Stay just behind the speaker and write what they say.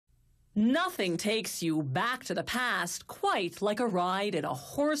Nothing takes you back to the past quite like a ride in a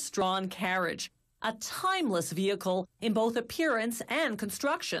horse-drawn carriage, a timeless vehicle in both appearance and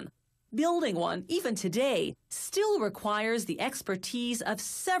construction. Building one, even today, still requires the expertise of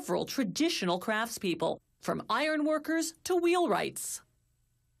several traditional craftspeople, from ironworkers to wheelwrights.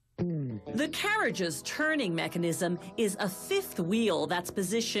 The carriage's turning mechanism is a fifth wheel that's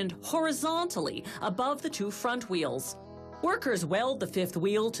positioned horizontally above the two front wheels. Workers weld the fifth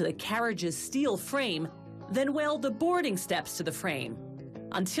wheel to the carriage's steel frame, then weld the boarding steps to the frame.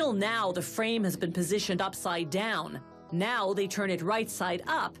 Until now, the frame has been positioned upside down. Now they turn it right side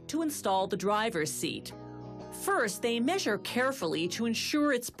up to install the driver's seat. First, they measure carefully to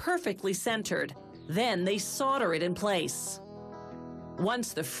ensure it's perfectly centered. Then they solder it in place.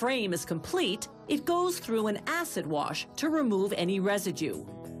 Once the frame is complete, it goes through an acid wash to remove any residue.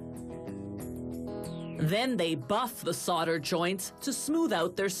 Then they buff the solder joints to smooth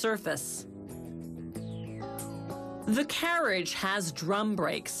out their surface. The carriage has drum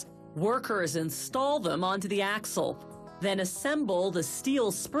brakes. Workers install them onto the axle, then assemble the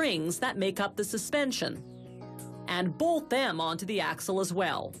steel springs that make up the suspension, and bolt them onto the axle as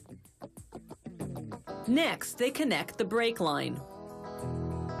well. Next, they connect the brake line.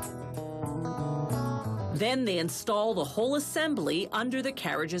 Then they install the whole assembly under the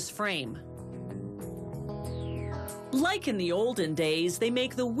carriage's frame. Like in the olden days, they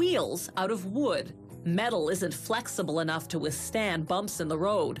make the wheels out of wood. Metal isn't flexible enough to withstand bumps in the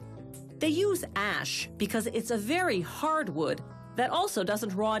road. They use ash because it's a very hard wood that also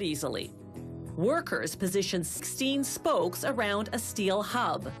doesn't rot easily. Workers position 16 spokes around a steel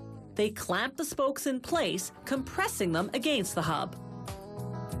hub. They clamp the spokes in place, compressing them against the hub.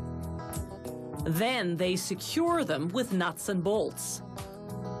 Then they secure them with nuts and bolts.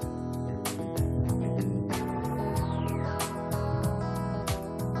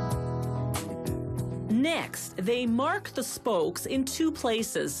 Next, they mark the spokes in two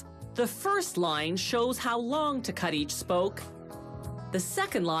places. The first line shows how long to cut each spoke. The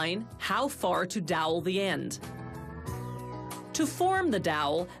second line, how far to dowel the end. To form the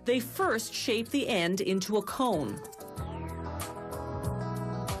dowel, they first shape the end into a cone.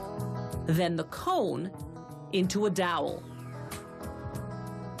 Then the cone into a dowel.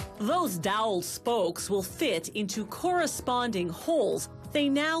 Those dowel spokes will fit into corresponding holes they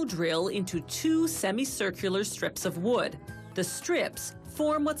now drill into two semicircular strips of wood. The strips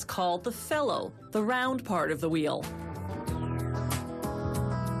form what's called the felloe, the round part of the wheel.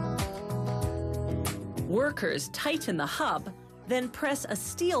 Workers tighten the hub, then press a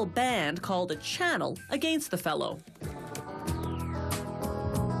steel band called a channel against the felloe.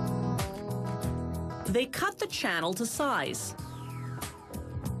 They cut the channel to size,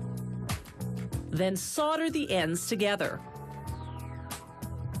 then solder the ends together.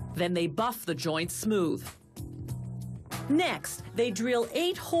 Then they buff the joint smooth. Next, they drill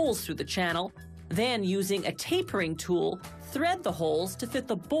 8 holes through the channel, then using a tapering tool, thread the holes to fit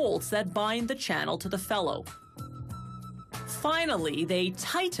the bolts that bind the channel to the felloe. Finally, they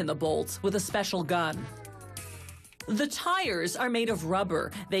tighten the bolts with a special gun. The tires are made of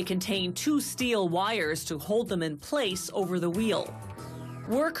rubber. They contain 2 steel wires to hold them in place over the wheel.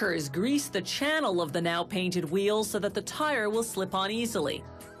 Workers grease the channel of the now painted wheel so that the tire will slip on easily.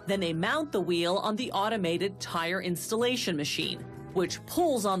 Then they mount the wheel on the automated tire installation machine, which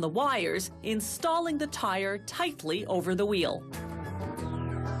pulls on the wires, installing the tire tightly over the wheel.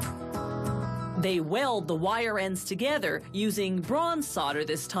 They weld the wire ends together using bronze solder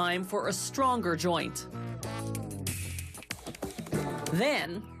this time for a stronger joint.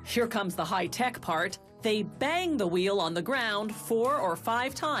 Then, here comes the high-tech part, they bang the wheel on the ground 4 or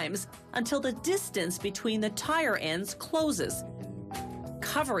 5 times until the distance between the tire ends closes,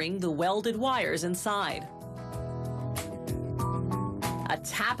 covering the welded wires inside. A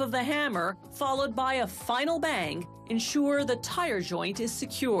tap of the hammer, followed by a final bang, ensure the tire joint is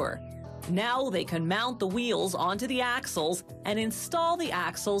secure. Now they can mount the wheels onto the axles and install the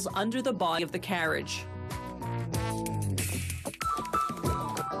axles under the body of the carriage.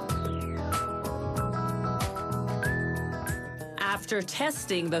 After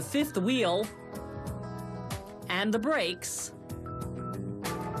testing the 5th wheel and the brakes,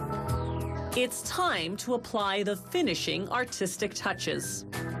 it's time to apply the finishing artistic touches.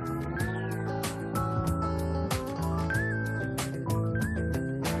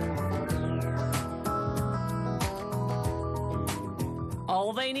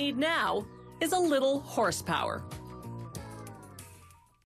 All they need now is a little horsepower.